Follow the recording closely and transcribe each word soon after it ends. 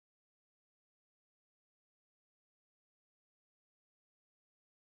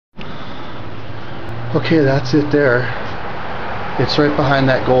Okay, that's it there. It's right behind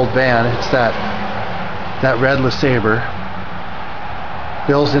that gold van. It's that red LeSabre.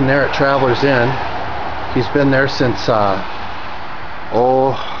 Bill's in there at Travelers Inn. He's been there since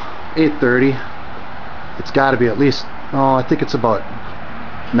 8:30. It's got to be at least, I think it's about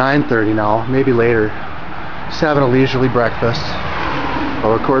 9:30 now, maybe later. Just having a leisurely breakfast.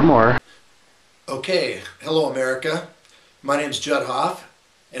 I'll record more. Okay, hello America. My name's Judd Hoff,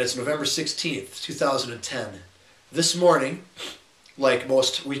 and it's November 16th, 2010. This morning, like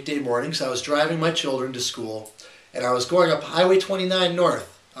most weekday mornings, I was driving my children to school, and I was going up Highway 29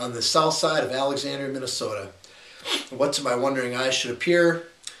 North on the south side of Alexandria, Minnesota. What to my wondering eyes should appear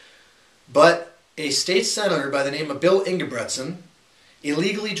but a state senator by the name of Bill Ingebrigtsen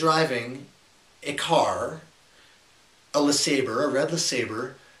illegally driving a car, a LeSabre, a red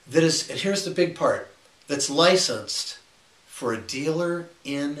LeSabre, that is, and here's the big part, that's licensed for a dealer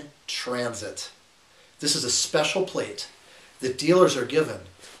in transit. This is a special plate that dealers are given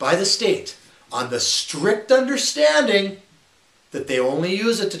by the state on the strict understanding that they only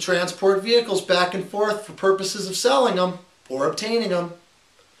use it to transport vehicles back and forth for purposes of selling them or obtaining them.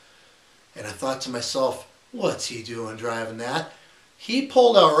 And I thought to myself, what's he doing driving that? He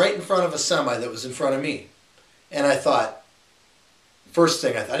pulled out right in front of a semi that was in front of me. And I thought, first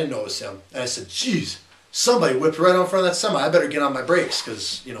thing, I didn't know it was him. And I said, geez, somebody whipped right out in front of that semi. I better get on my brakes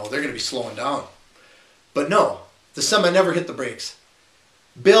because, you know, they're going to be slowing down. But no, the semi never hit the brakes.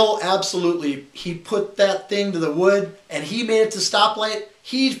 Bill absolutely, he put that thing to the wood and he made it to stoplight.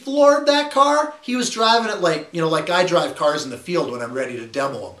 He floored that car. He was driving it like, you know, like I drive cars in the field when I'm ready to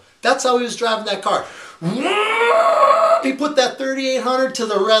demo them. That's how he was driving that car. He put that 3800 to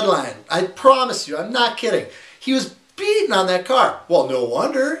the red line. I promise you, I'm not kidding. He was beating on that car. Well, no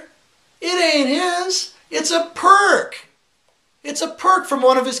wonder. It ain't his. It's a perk. It's a perk from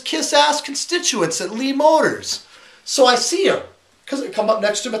one of his kiss-ass constituents at Lee Motors. So I see him, because I come up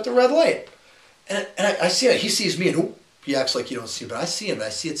next to him at the red light. And I see him. He sees me, and whoop, he acts like he don't see me. But I see him, and I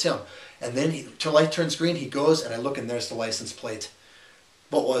see it's him. And then the light turns green, he goes, and I look, and there's the license plate.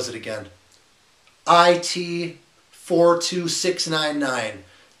 What was it again? IT 42699,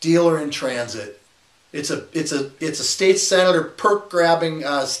 dealer in transit. It's a state senator, perk grabbing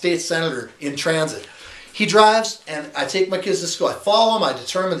state senator in transit. He drives, and I take my kids to school. I follow him. I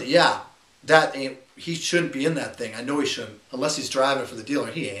determine that, yeah, he shouldn't be in that thing. I know he shouldn't, unless he's driving for the dealer.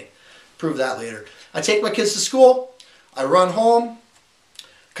 He ain't. Prove that later. I take my kids to school. I run home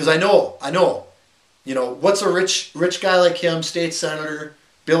because I know, you know, what's a rich guy like him, state senator,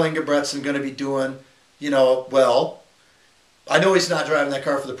 Bill Ingebrigtsen, going to be doing? You know, well, I know he's not driving that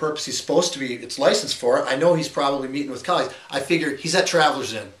car for the purpose he's supposed to be. It's licensed for it. I know he's probably meeting with colleagues. I figure he's at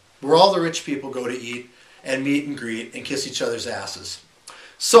Travelers Inn, where all the rich people go to eat and meet and greet and kiss each other's asses.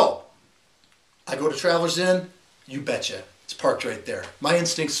 So I go to Travelers Inn. You betcha. It's parked right there. My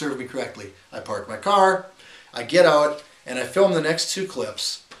instincts serve me correctly. I park my car. I get out, and I film the next two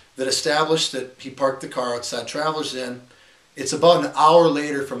clips that establish that he parked the car outside Travelers Inn. It's about an hour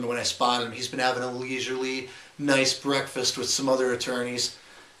later from when I spotted him. He's been having a leisurely, nice breakfast with some other attorneys,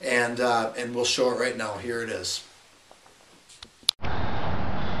 and we'll show it right now. Here it is.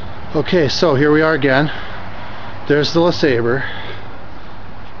 Okay, so here we are again. There's the LeSabre.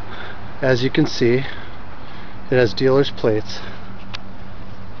 As you can see, it has dealer's plates.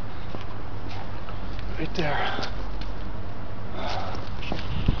 Right there.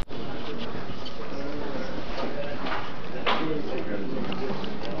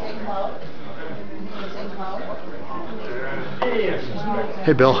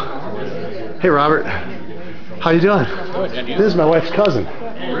 Hey Bill. Hey Robert. How you doing? Good. And you? This is my wife's cousin.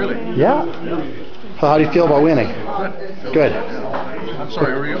 Really? Yeah. How do you feel about winning? Good. Good. I'm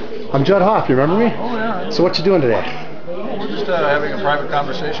sorry, who are you? I'm Judd Hoff, you remember me? Oh, yeah. So what you doing today? We're just having a private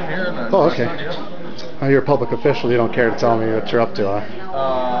conversation here. Oh, okay. Oh, you're a public official, you don't care to tell me what you're up to,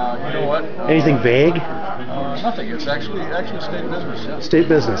 huh? You know what? Anything vague? Nothing. It's actually state business. Yeah. State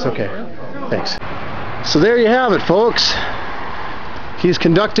business, okay. Thanks. So there you have it, folks. He's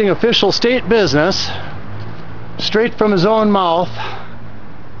conducting official state business straight from his own mouth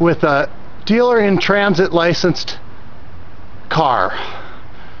with a dealer in transit licensed car,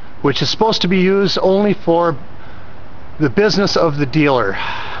 which is supposed to be used only for the business of the dealer.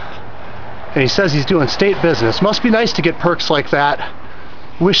 And he says he's doing state business. Must be nice to get perks like that.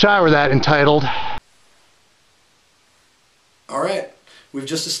 Wish I were that entitled. All right, we've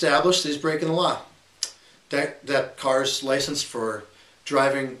just established that he's breaking the law. That car's licensed for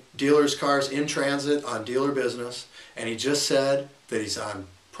driving dealers' cars in transit on dealer business, and he just said that he's on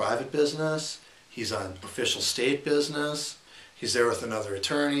private business, he's on official state business, He's there with another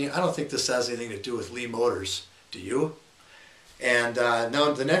attorney. I don't think this has anything to do with Lee Motors. Do you? And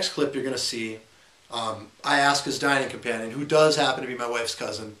now the next clip you're going to see, I ask his dining companion, who does happen to be my wife's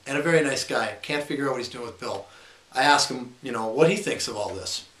cousin, and a very nice guy. Can't figure out what he's doing with Bill. I ask him, you know, what he thinks of all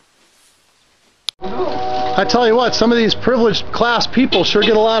this. I tell you what, some of these privileged class people sure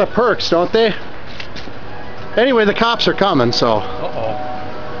get a lot of perks, don't they? Anyway, the cops are coming, so. Uh-oh.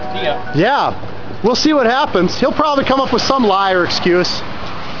 Yeah. Yeah, we'll see what happens. He'll probably come up with some lie or excuse.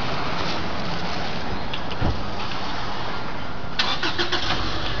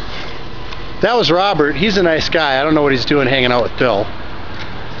 That was Robert. He's a nice guy. I don't know what he's doing hanging out with Bill.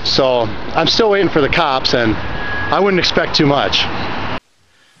 So I'm still waiting for the cops, and I wouldn't expect too much.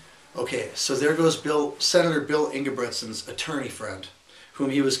 Okay, so there goes Senator Bill Ingebrigtsen's attorney friend, whom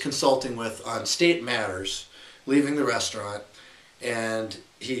he was consulting with on state matters, leaving the restaurant. And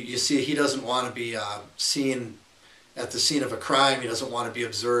you see, he doesn't want to be seen at the scene of a crime. He doesn't want to be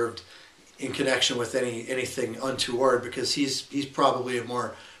observed in connection with anything untoward, because he's probably a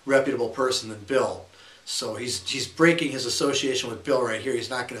more reputable person than Bill. So he's breaking his association with Bill right here. He's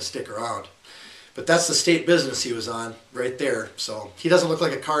not going to stick around. But that's the state business he was on right there. So he doesn't look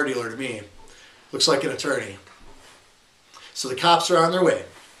like a car dealer to me. Looks like an attorney. So the cops are on their way.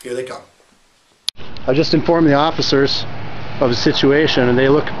 Here they come. I just informed the officers of the situation, and they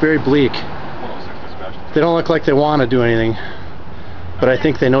look very bleak. They don't look like they want to do anything, but I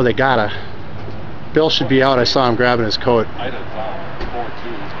think they know they gotta. Bill should be out. I saw him grabbing his coat.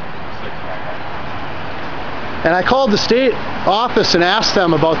 And I called the state office and asked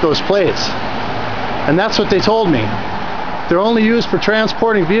them about those plates. And that's what they told me. They're only used for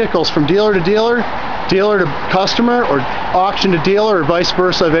transporting vehicles from dealer to dealer, dealer to customer, or auction to dealer, or vice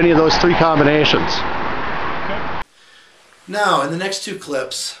versa of any of those three combinations. Now, in the next two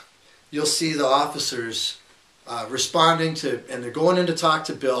clips, you'll see the officers responding to, and they're going in to talk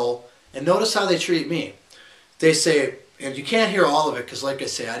to Bill, and notice how they treat me. They say, and you can't hear all of it because, like I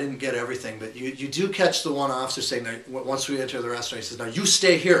say, I didn't get everything, but you do catch the one officer saying, once we enter the restaurant, he says, now you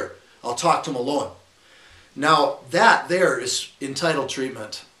stay here, I'll talk to him alone. Now, that there is entitled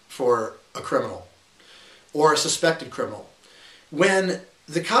treatment for a criminal or a suspected criminal. When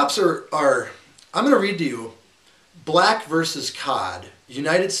the cops are I'm going to read to you Black versus Codd,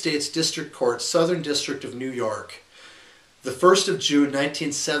 United States District Court, Southern District of New York, the 1st of June,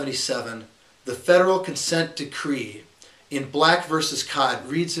 1977, the federal consent decree in Black versus Codd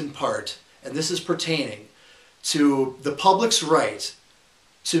reads in part, and this is pertaining to the public's right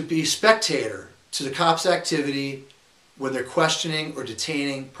to be spectator to the cops' activity when they're questioning or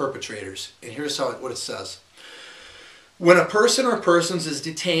detaining perpetrators. And here's what it says. When a person or persons is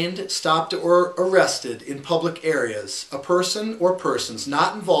detained, stopped, or arrested in public areas, a person or persons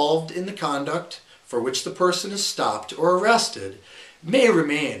not involved in the conduct for which the person is stopped or arrested may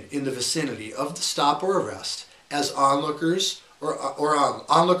remain in the vicinity of the stop or arrest as onlookers or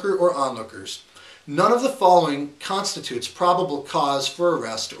onlookers. None of the following constitutes probable cause for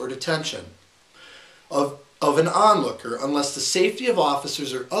arrest or detention of an onlooker unless the safety of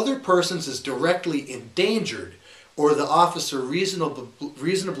officers or other persons is directly endangered, or the officer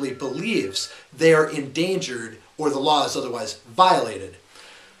reasonably believes they are endangered or the law is otherwise violated.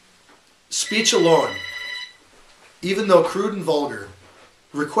 Speech alone, even though crude and vulgar,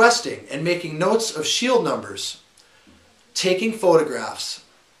 requesting and making notes of shield numbers, taking photographs,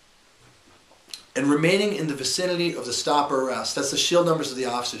 and remaining in the vicinity of the stop or arrest. That's the shield numbers of the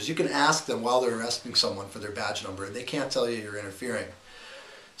officers. You can ask them while they're arresting someone for their badge number, and they can't tell you you're interfering.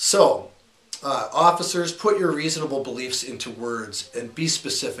 So, officers, put your reasonable beliefs into words and be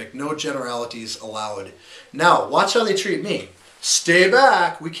specific. No generalities allowed. Now, watch how they treat me. Stay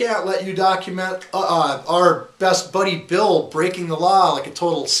back. We can't let you document our best buddy Bill breaking the law like a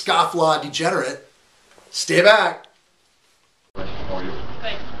total scofflaw degenerate. Stay back. How are you?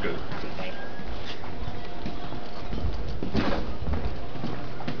 Good.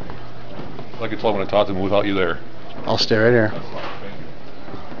 I could tell when I talked to him without you there. I'll stay right here.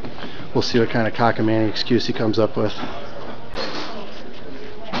 We'll see what kind of cockamamie excuse he comes up with.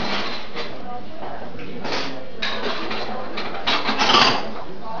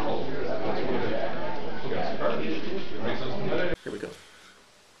 Here we go.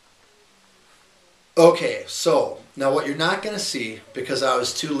 Okay, so now what you're not going to see, because I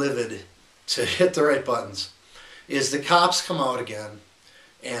was too livid to hit the right buttons, is the cops come out again,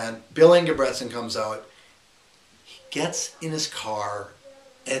 and Bill Ingebrigtsen comes out. He gets in his car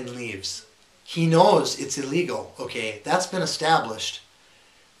and leaves. He knows it's illegal, okay? That's been established.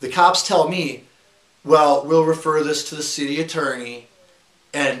 The cops tell me, well, we'll refer this to the city attorney,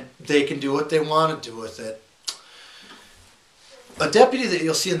 and they can do what they want to do with it. A deputy that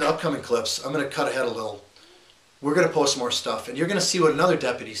you'll see in the upcoming clips, I'm going to cut ahead a little. We're going to post more stuff, and you're going to see what another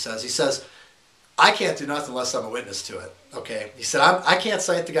deputy says. He says, I can't do nothing unless I'm a witness to it. Okay? He said, I can't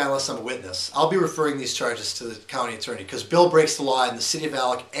cite the guy unless I'm a witness. I'll be referring these charges to the county attorney because Bill breaks the law in the city of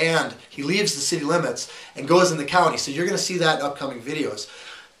Alec, and he leaves the city limits and goes in the county. So you're going to see that in upcoming videos.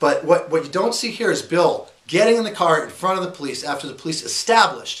 But what you don't see here is Bill getting in the car in front of the police after the police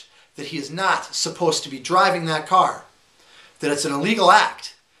established that he is not supposed to be driving that car, that it's an illegal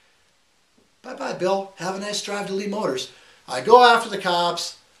act. Bye-bye, Bill. Have a nice drive to Lee Motors. I go after the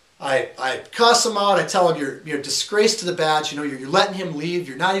cops. I cuss him out. I tell him you're a disgrace to the badge. You know, you're letting him leave.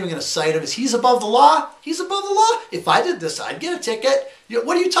 You're not even going to cite him. Is he's above the law? He's above the law. If I did this, I'd get a ticket.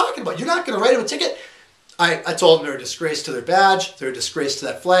 What are you talking about? You're not going to write him a ticket? I told them they're a disgrace to their badge, they're a disgrace to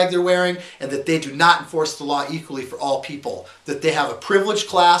that flag they're wearing, and that they do not enforce the law equally for all people. That they have a privileged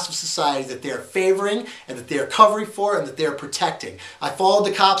class of society that they are favoring, and that they are covering for, and that they are protecting. I followed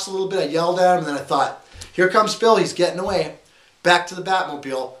the cops a little bit, I yelled at him, and then I thought, here comes Bill, he's getting away. Back to the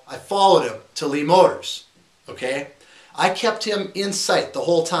Batmobile, I followed him to Lee Motors. Okay? I kept him in sight the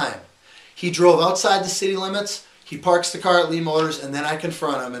whole time. He drove outside the city limits, he parks the car at Lee Motors, and then I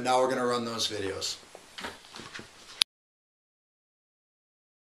confront him, and now we're going to run those videos.